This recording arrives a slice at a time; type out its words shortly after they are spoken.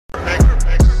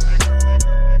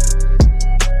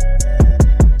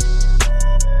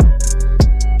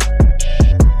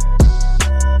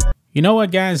You know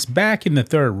what, guys? Back in the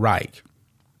Third Reich,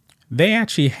 they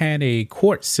actually had a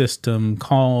court system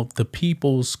called the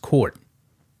People's Court,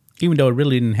 even though it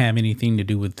really didn't have anything to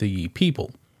do with the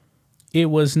people. It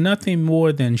was nothing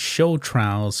more than show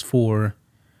trials for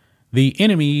the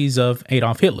enemies of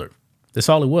Adolf Hitler. That's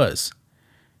all it was.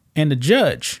 And the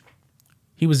judge,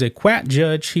 he was a quack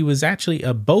judge. He was actually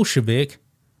a Bolshevik,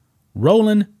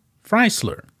 Roland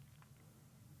Freisler.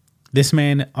 This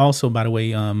man also, by the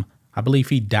way, I believe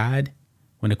he died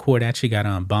when the court actually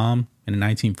got bombed in the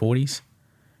 1940s.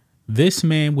 This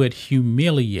man would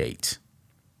humiliate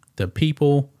the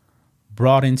people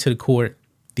brought into the court.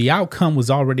 The outcome was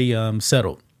already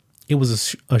settled. It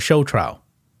was a show trial.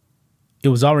 It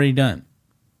was already done.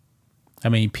 I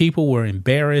mean, people were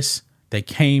embarrassed. They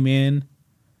came in.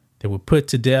 They were put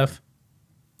to death.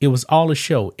 It was all a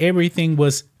show. Everything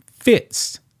was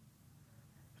fixed.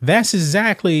 That's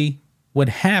exactly what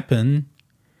happened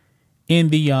in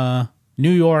the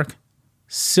New York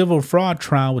civil fraud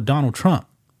trial with Donald Trump.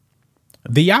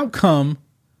 The outcome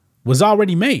was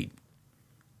already made.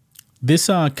 This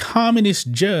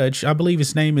communist judge, I believe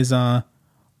his name is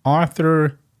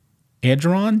Arthur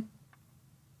Edgeron.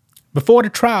 Before the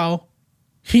trial,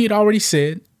 he had already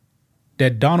said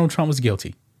that Donald Trump was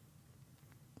guilty.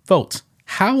 Folks,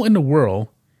 how in the world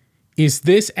is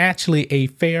this actually a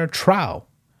fair trial?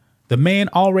 The man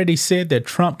already said that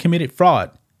Trump committed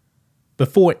fraud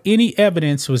before any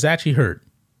evidence was actually heard.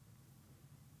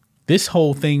 This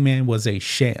whole thing, man, was a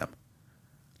sham.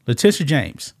 Letitia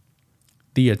James,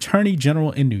 the attorney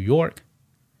general in New York,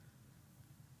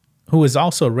 who is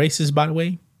also a racist, by the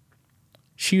way,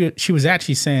 she was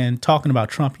actually talking about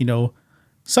Trump,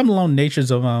 something along the natures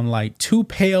of like too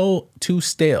pale, too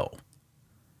stale.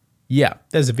 Yeah,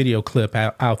 there's a video clip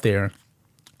out there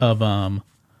of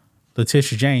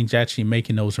Letitia James actually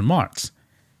making those remarks.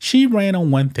 She ran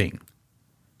on one thing.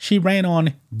 She ran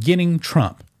on getting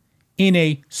Trump in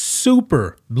a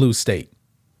super blue state.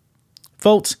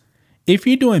 Folks, if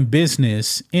you're doing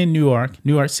business in New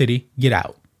York City, get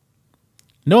out.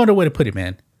 No other way to put it,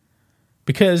 man.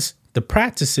 Because the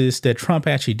practices that Trump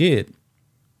actually did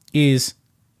is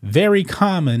very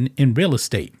common in real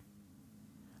estate.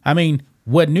 I mean,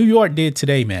 what New York did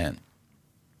today, man,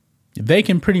 they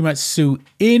can pretty much sue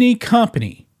any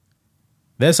company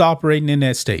that's operating in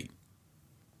that state.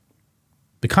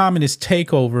 The communist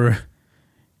takeover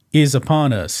is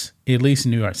upon us, at least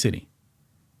in New York City.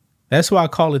 That's why I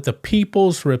call it the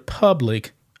People's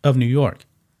Republic of New York.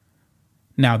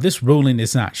 Now, this ruling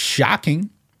is not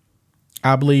shocking.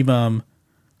 I believe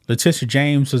Letitia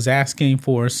James was asking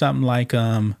for something like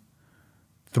 $370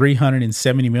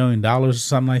 million or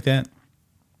something like that.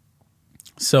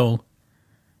 So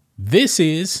this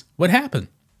is what happened.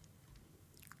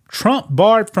 Trump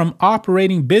barred from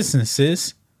operating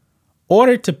businesses,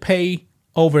 ordered to pay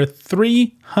over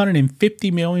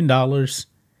 $350 million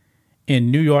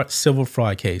in New York civil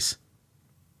fraud case.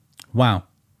 Wow.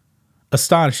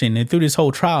 Astonishing. And through this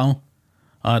whole trial,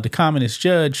 the communist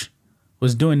judge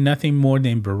was doing nothing more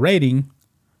than berating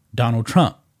Donald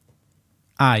Trump,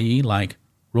 i.e. like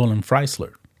Roland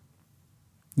Freisler.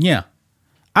 Yeah.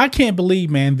 I can't believe,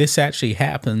 man, this actually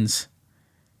happens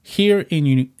here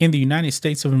in the United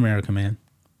States of America, man.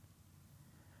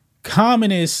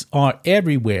 Communists are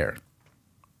everywhere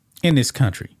in this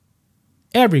country.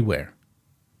 Everywhere.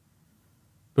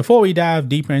 Before we dive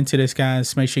deeper into this,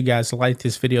 guys, make sure you guys like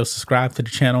this video, subscribe to the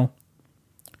channel,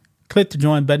 click the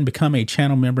join button, become a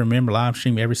channel member, live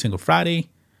stream every single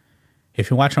Friday. If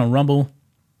you're watching on Rumble,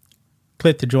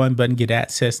 click the join button, get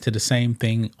access to the same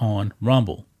thing on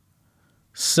Rumble.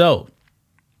 So,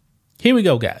 here we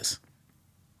go, guys.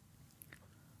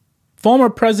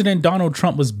 Former President Donald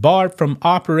Trump was barred from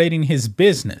operating his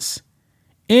business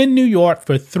in New York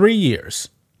for 3 years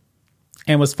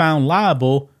and was found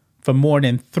liable for more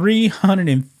than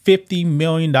 $350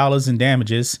 million in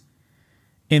damages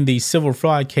in the civil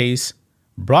fraud case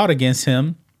brought against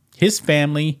him, his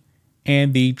family,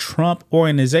 and the Trump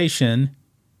Organization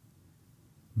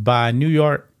by New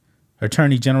York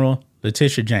Attorney General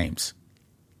Letitia James.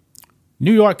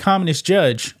 New York communist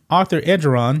judge Arthur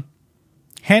Edgeron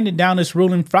handed down this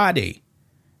ruling Friday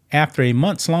after a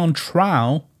months-long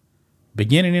trial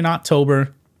beginning in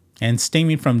October and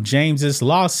stemming from James's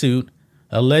lawsuit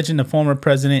alleging the former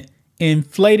president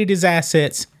inflated his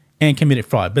assets and committed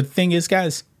fraud. But the thing is,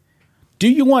 guys, do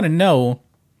you want to know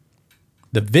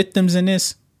the victims in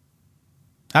this?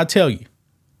 I'll tell you,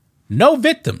 no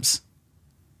victims,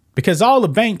 because all the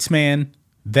banks, man,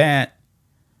 that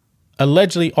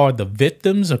allegedly are the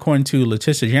victims, according to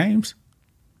Letitia James,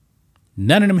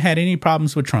 none of them had any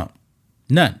problems with Trump.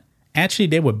 None. Actually,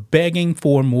 they were begging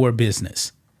for more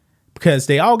business because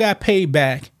they all got paid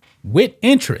back with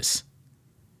interest.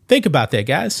 Think about that,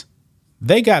 guys.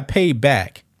 They got paid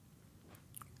back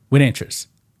with interest.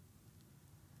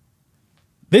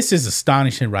 This is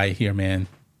astonishing right here, man.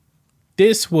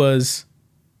 This was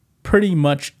pretty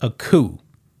much a coup.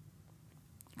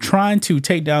 Trying to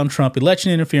take down Trump,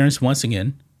 election interference once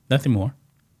again. Nothing more.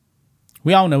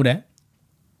 We all know that.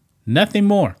 Nothing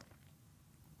more.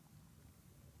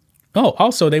 Oh,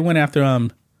 also, they went after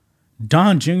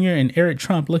Don Jr. and Eric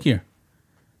Trump. Look here.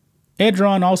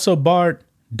 Enron also barred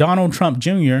Donald Trump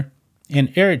Jr.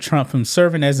 and Eric Trump from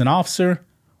serving as an officer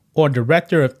or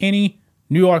director of any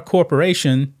New York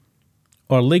corporation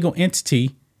or legal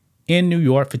entity in New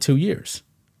York for 2 years.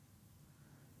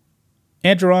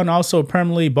 Enron also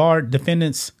permanently barred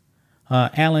defendants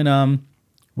Alan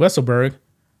Weisselberg,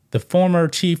 the former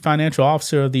chief financial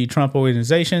officer of the Trump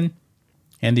Organization,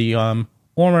 and the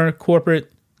former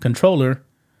corporate controller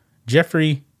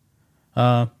Jeffrey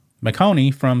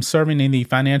McConey from serving in the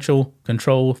financial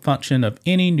control function of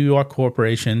any New York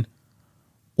corporation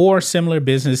or similar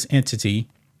business entity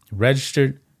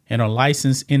registered and are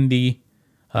licensed in the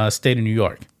state of New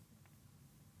York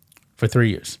for 3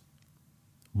 years.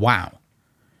 Wow.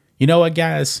 You know what,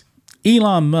 guys?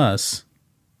 Elon Musk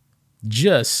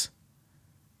just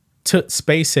took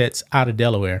SpaceX out of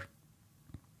Delaware.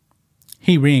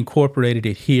 He reincorporated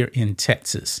it here in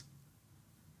Texas.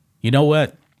 You know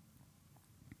what?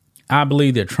 I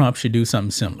believe that Trump should do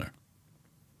something similar.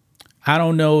 I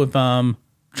don't know if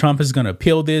Trump is going to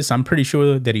appeal this. I'm pretty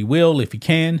sure that he will if he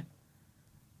can.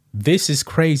 This is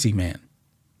crazy, man.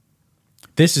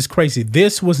 This is crazy.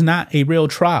 This was not a real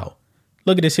trial.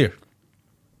 Look at this here.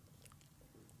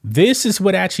 This is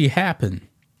what actually happened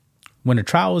when the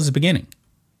trial was beginning.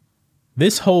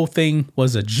 This whole thing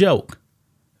was a joke.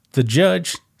 The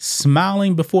judge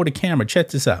smiling before the camera. Check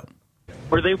this out.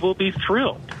 Where they will be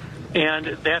thrilled. And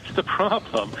that's the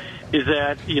problem, is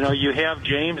that, you know, you have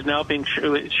James now being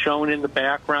shown in the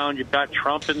background. You've got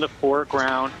Trump in the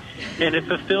foreground. And it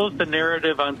fulfills the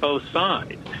narrative on both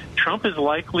sides. Trump is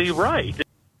likely right.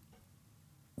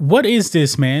 What is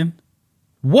this, man?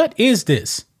 What is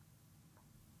this?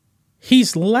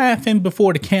 He's laughing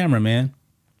before the camera, man,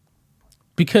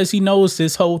 because he knows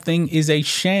this whole thing is a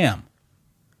sham.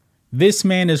 This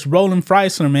man is Roland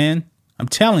Freisler, man. I'm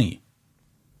telling you.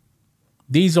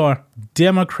 These are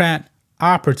Democrat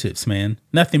operatives, man.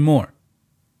 Nothing more.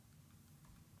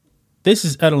 This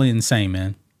is utterly insane,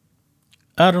 man.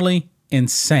 Utterly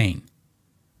insane.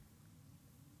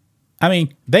 I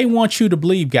mean, they want you to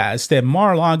believe, guys, that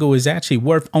Mar-a-Lago is actually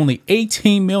worth only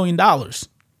 $18 million.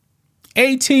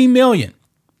 $18 million.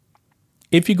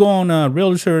 If you go on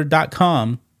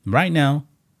realtor.com right now,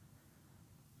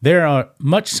 there are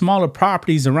much smaller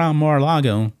properties around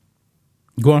Mar-a-Lago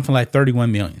going for like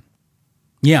 $31 million.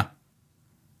 Yeah.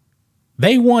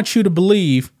 They want you to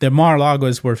believe that Mar-a-Lago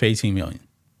is worth $18 million.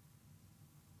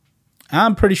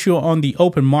 I'm pretty sure on the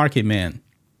open market, man,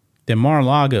 that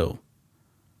Mar-a-Lago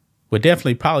would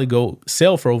definitely probably go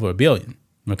sell for over $1 billion.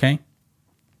 Okay.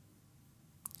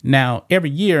 Now, every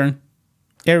year,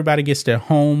 everybody gets their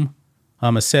home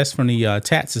assessed from the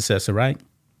tax assessor, right?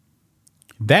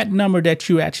 That number that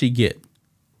you actually get,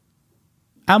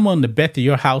 I'm willing to bet that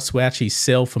your house will actually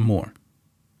sell for more.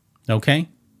 Okay?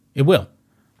 It will.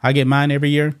 I get mine every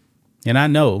year, and I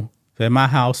know that my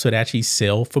house would actually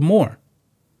sell for more.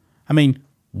 I mean,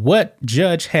 what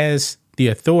judge has the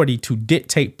authority to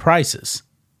dictate prices?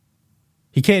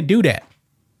 He can't do that.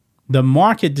 The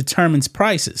market determines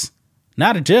prices,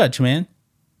 not a judge, man.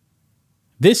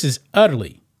 This is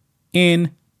utterly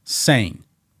insane.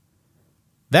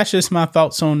 That's just my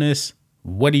thoughts on this.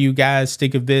 What do you guys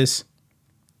think of this?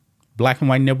 Black and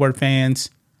White Network fans,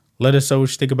 let us know what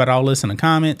you think about all this in the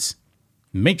comments.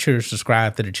 Make sure to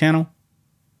subscribe to the channel.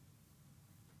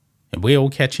 And we'll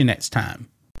catch you next time.